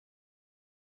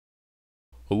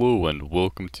Hello and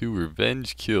welcome to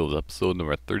Revenge Kills, episode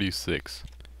number 36.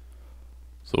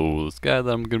 So this guy that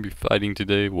I'm going to be fighting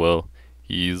today, well,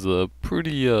 he's a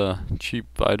pretty cheap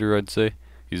fighter, I'd say.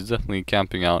 He's definitely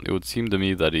camping out. It would seem to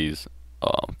me that he's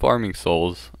farming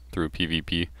souls through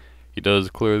PvP. He does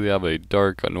clearly have a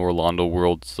dark Orlando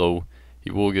world, so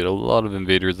he will get a lot of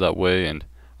invaders that way, and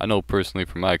I know personally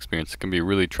from my experience it can be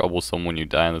really troublesome when you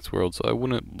die in this world, so I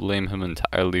wouldn't blame him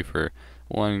entirely for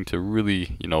wanting to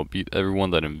really, beat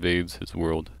everyone that invades his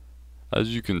world.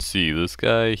 As you can see, this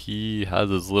guy, he has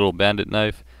his little bandit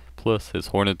knife, plus his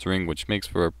hornet's ring, which makes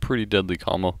for a pretty deadly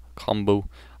combo.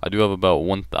 I do have about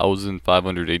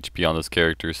 1,500 HP on this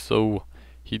character, so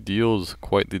he deals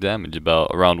quite the damage,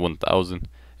 about around 1,000.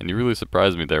 And he really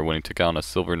surprised me there when he took out a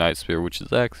silver knight spear, which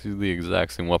is actually the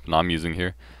exact same weapon I'm using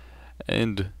here.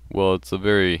 And, well, it's a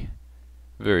very,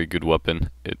 very good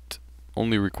weapon. It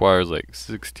only requires like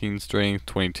 16 strength,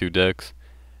 22 dex,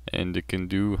 and it can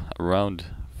do around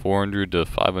 400 to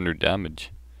 500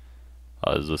 damage,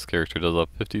 as this character does have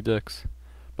 50 dex.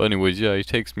 But anyways, yeah, he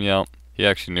takes me out. He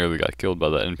actually nearly got killed by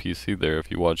that NPC there if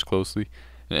you watch closely.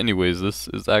 And anyways, this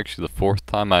is actually the 4th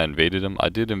time I invaded him. I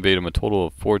did invade him a total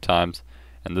of 4 times,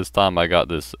 and this time I got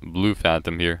this blue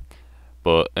phantom here.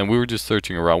 And we were just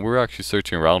searching around. We were actually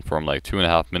searching around for him like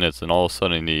 2.5 minutes, and all of a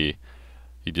sudden he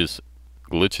just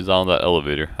glitches out of that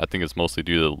elevator. I think it's mostly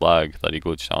due to the lag that he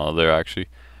glitched out of there actually.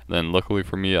 And then luckily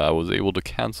for me, I was able to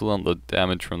cancel out the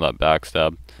damage from that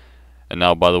backstab. And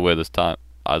now, by the way, this time,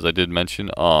 as I did mention,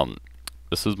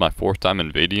 this is my 4th time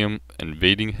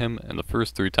invading him, and the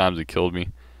first 3 times he killed me.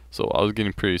 So I was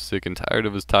getting pretty sick and tired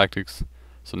of his tactics.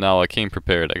 So now I came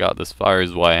prepared. I got this fire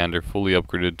Zweihander fully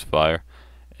upgraded to fire,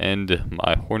 and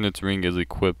my hornet's ring is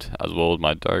equipped, as well as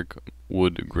my dark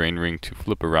wood grain ring to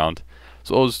flip around.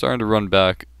 So I was starting to run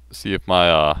back, see if my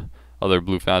other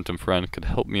blue phantom friend could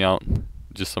help me out.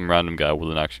 Just some random guy,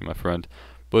 wasn't actually my friend.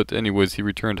 But anyways, he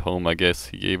returned home, I guess.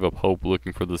 He gave up hope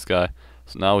looking for this guy.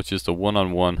 So now it's just a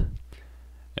one-on-one.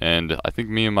 And I think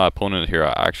me and my opponent here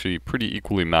are actually pretty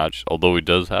equally matched, although he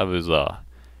does have his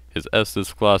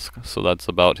Estus class, so that's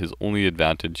about his only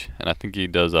advantage. And I think he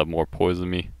does have more poise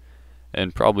than me,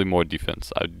 and probably more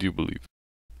defense, I do believe.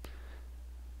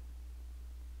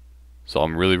 So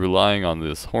I'm really relying on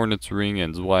this Hornet's Ring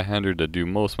and Zweihander to do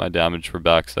most of my damage for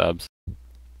backstabs.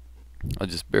 I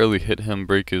just barely hit him,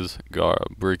 break his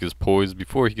poise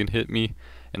before he can hit me,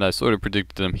 and I sort of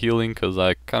predicted him healing because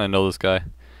I kind of know this guy.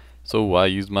 So I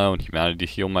used my own humanity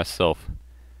to heal myself.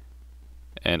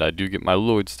 And I do get my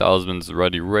Lloyd's Talismans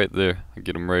ready right there. I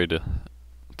get him ready to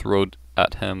throw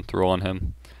on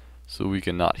him, so we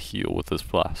cannot heal with this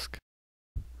flask.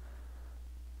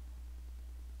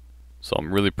 So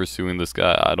I'm really pursuing this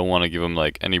guy. I don't want to give him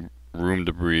like any room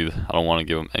to breathe. I don't want to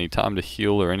give him any time to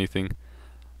heal or anything.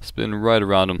 Spin right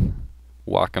around him,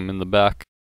 whack him in the back.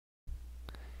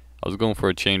 I was going for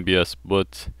a chain BS,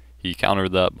 but he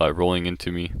countered that by rolling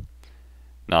into me.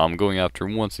 Now I'm going after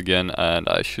him once again, and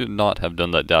I should not have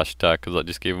done that dash attack because I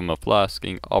just gave him a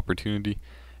flasking opportunity,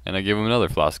 and I gave him another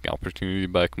flasking opportunity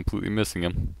by completely missing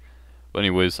him. But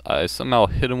anyways, I somehow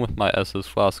hit him with my SS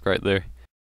flask right there.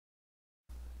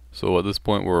 So at this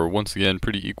point we're once again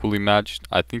pretty equally matched.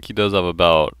 I think he does have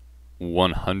about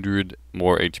 100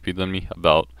 more HP than me,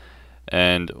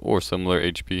 or similar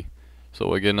HP.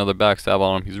 So I get another backstab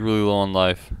on him. He's really low on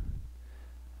life.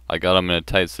 I got him in a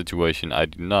tight situation. I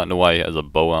do not know why he has a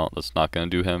bow out. That's not going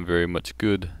to do him very much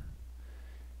good.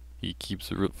 He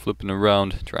keeps flipping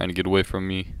around, trying to get away from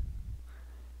me.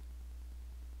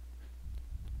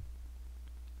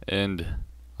 And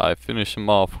I finish him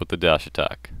off with the dash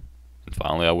attack. And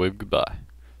finally I wave goodbye.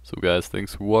 So guys,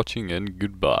 thanks for watching and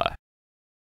goodbye.